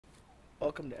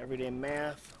Welcome to Everyday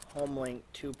Math, Homelink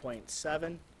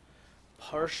 2.7,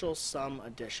 Partial Sum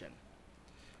Addition.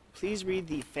 Please read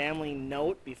the family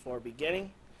note before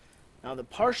beginning. Now the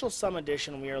partial sum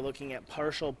addition, we are looking at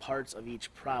partial parts of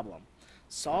each problem.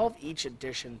 Solve each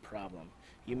addition problem.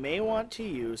 You may want to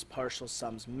use partial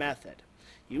sums method.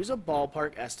 Use a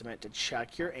ballpark estimate to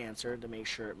check your answer to make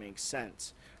sure it makes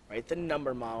sense. Write the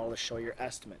number model to show your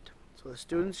estimate. So the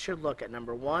students should look at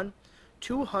number 1,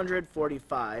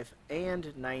 245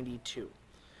 and 92.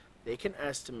 They can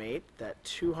estimate that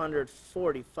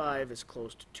 245 is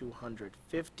close to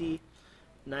 250,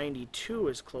 92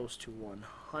 is close to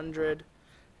 100,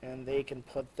 and they can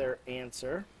put their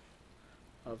answer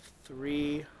of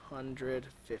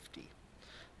 350.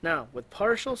 Now, with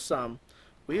partial sum,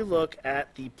 we look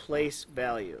at the place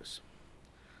values.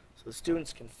 So the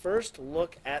students can first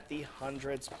look at the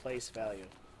hundreds place value.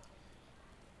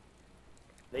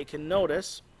 They can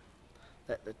notice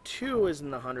that the 2 is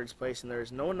in the hundreds place and there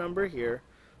is no number here,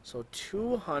 so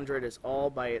 200 is all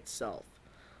by itself.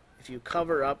 If you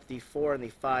cover up the 4 and the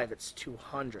 5, it's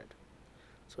 200.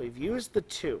 So we've used the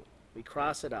 2. We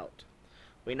cross it out.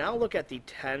 We now look at the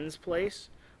tens place,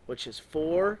 which is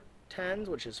 4 tens,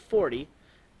 which is 40,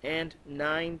 and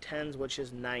 9 tens, which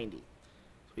is 90.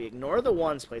 So we ignore the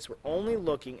ones place. We're only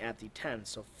looking at the tens.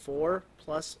 So 4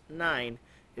 plus 9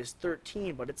 is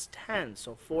 13, but it's 10.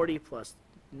 So 40 plus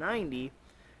 90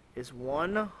 is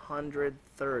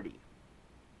 130.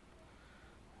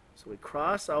 So we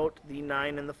cross out the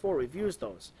 9 and the 4. We've used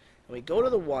those. And we go to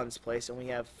the ones place and we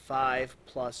have 5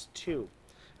 plus 2.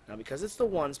 Now because it's the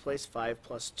ones place, 5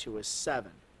 plus 2 is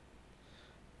 7.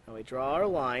 Now we draw our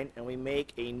line and we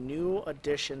make a new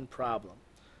addition problem.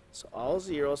 So all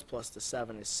zeros plus the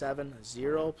 7 is 7.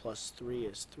 0 plus 3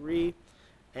 is 3.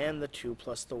 And the 2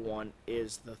 plus the 1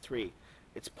 is the 3.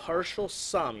 It's partial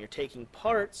sum. You're taking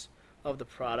parts of the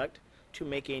product to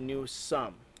make a new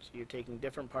sum. So you're taking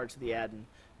different parts of the addend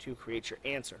to create your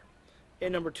answer.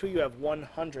 In number 2, you have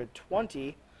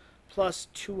 120 plus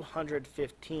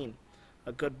 215.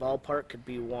 A good ballpark could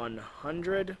be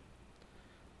 100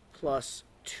 plus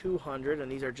 200, and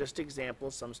these are just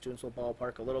examples. Some students will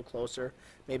ballpark a little closer,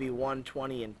 maybe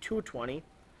 120 and 220.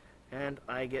 And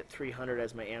I get 300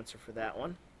 as my answer for that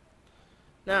one.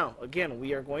 Now, again,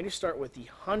 we are going to start with the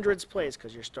hundreds place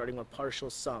because you're starting with partial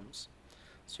sums.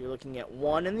 So you're looking at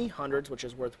 1 in the hundreds, which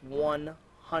is worth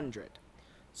 100.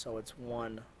 So it's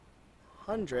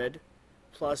 100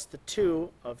 plus the 2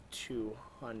 of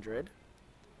 200.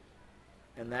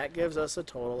 And that gives us a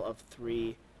total of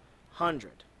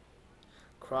 300.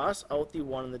 Cross out the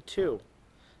 1 and the 2.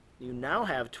 You now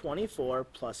have 24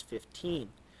 plus 15.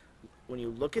 When you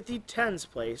look at the tens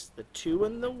place, the 2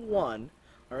 and the 1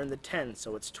 are in the tens,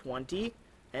 so it's 20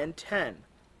 and 10.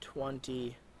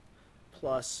 20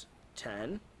 plus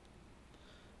 10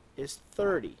 is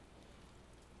 30.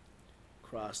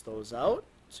 Cross those out,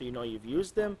 so you know you've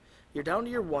used them. You're down to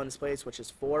your ones place, which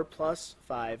is 4 plus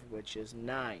 5, which is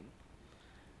 9.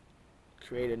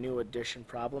 Create a new addition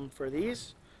problem for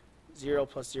these. 0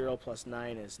 plus 0 plus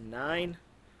 9 is 9.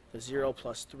 The 0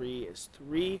 plus 3 is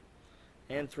 3.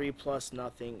 And 3 plus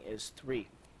nothing is 3.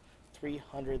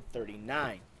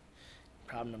 339.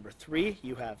 Problem number 3,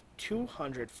 you have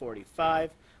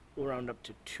 245. We'll round up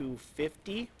to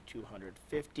 250.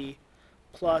 250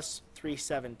 plus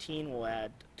 317, we'll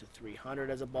add to 300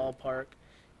 as a ballpark,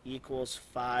 equals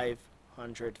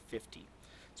 550.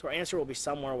 So our answer will be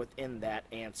somewhere within that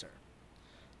answer.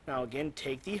 Now again,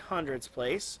 take the hundreds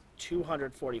place.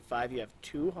 245, you have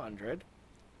 200.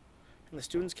 And the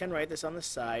students can write this on the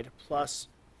side, plus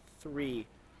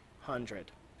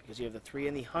 300, because you have the 3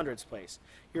 in the hundreds place.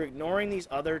 You're ignoring these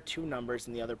other two numbers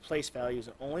and the other place values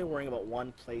and only worrying about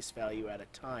one place value at a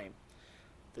time.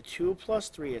 The 2 plus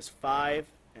 3 is 5,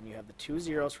 and you have the 2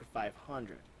 zeros for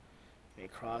 500. Okay,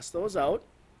 cross those out,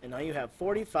 and now you have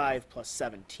 45 plus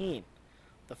 17.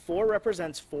 The 4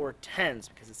 represents 4 tens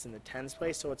because it's in the tens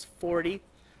place, so it's 40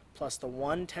 plus the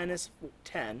 1 10 is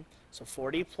 10, so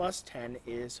 40 plus 10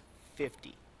 is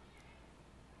 50.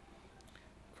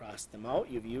 Cross them out,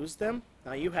 you've used them.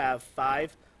 Now you have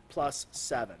 5 plus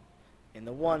 7 in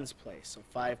the ones place. So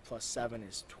 5 plus 7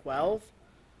 is 12.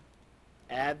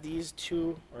 Add these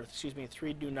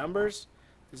three new numbers.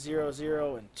 0,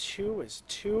 0, and 2 is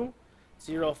 2.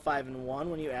 0, 5, and 1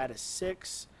 when you add is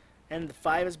 6. And the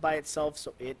 5 is by itself,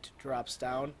 so it drops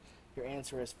down. Your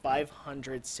answer is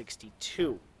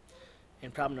 562.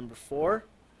 In problem number 4,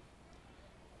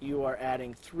 you are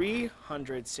adding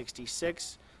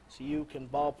 366, so you can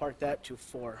ballpark that to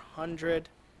 400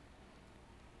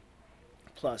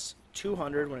 plus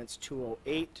 200 when it's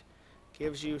 208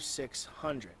 gives you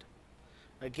 600.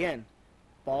 Again,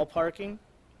 ballparking,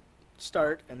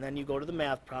 start, and then you go to the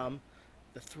math problem.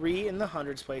 The 3 in the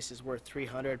hundreds place is worth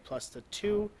 300 plus the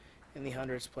 2 in the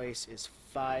hundreds place is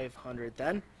 500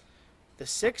 then. The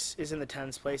 6 is in the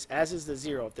tens place, as is the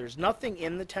 0. If there's nothing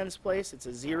in the tens place, it's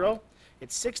a 0.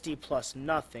 It's 60 plus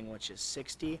nothing, which is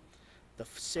 60. The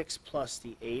 6 plus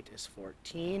the 8 is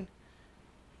 14.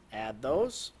 Add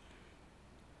those.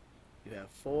 You have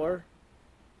 4,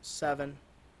 7,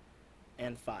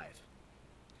 and 5.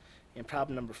 In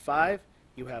problem number 5,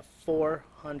 you have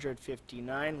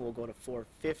 459. We'll go to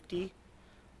 450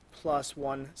 plus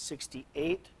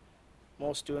 168.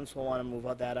 Most students will want to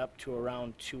move that up to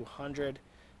around 200,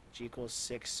 which equals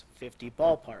 650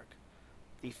 ballpark.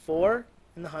 The 4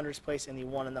 in the hundreds place and the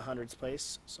 1 in the hundreds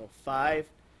place, so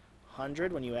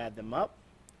 500 when you add them up.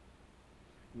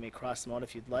 You may cross them out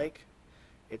if you'd like.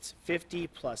 It's 50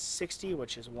 plus 60,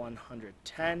 which is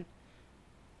 110.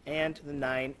 And the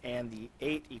 9 and the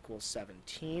 8 equals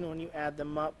 17 when you add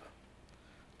them up.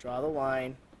 Draw the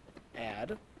line,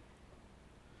 add.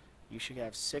 You should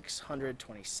have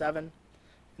 627.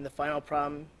 In the final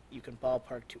problem, you can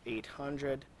ballpark to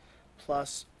 800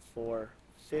 plus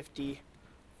 450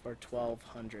 for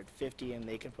 1250, and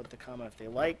they can put the comma if they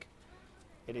like.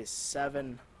 It is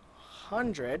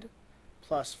 700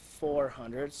 plus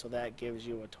 400, so that gives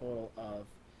you a total of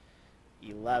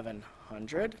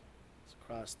 1100. Let's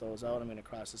cross those out. I'm going to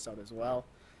cross this out as well.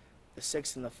 The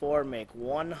 6 and the 4 make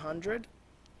 100,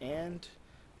 and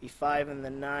the 5 and the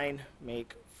 9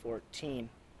 make 14.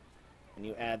 When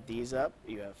you add these up,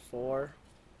 you have 4,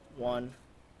 1,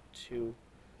 2,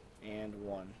 and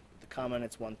 1. The comment,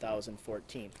 it's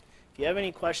 1014. If you have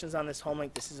any questions on this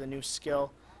homework, this is a new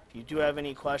skill. If you do have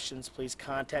any questions, please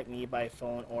contact me by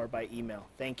phone or by email.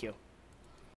 Thank you.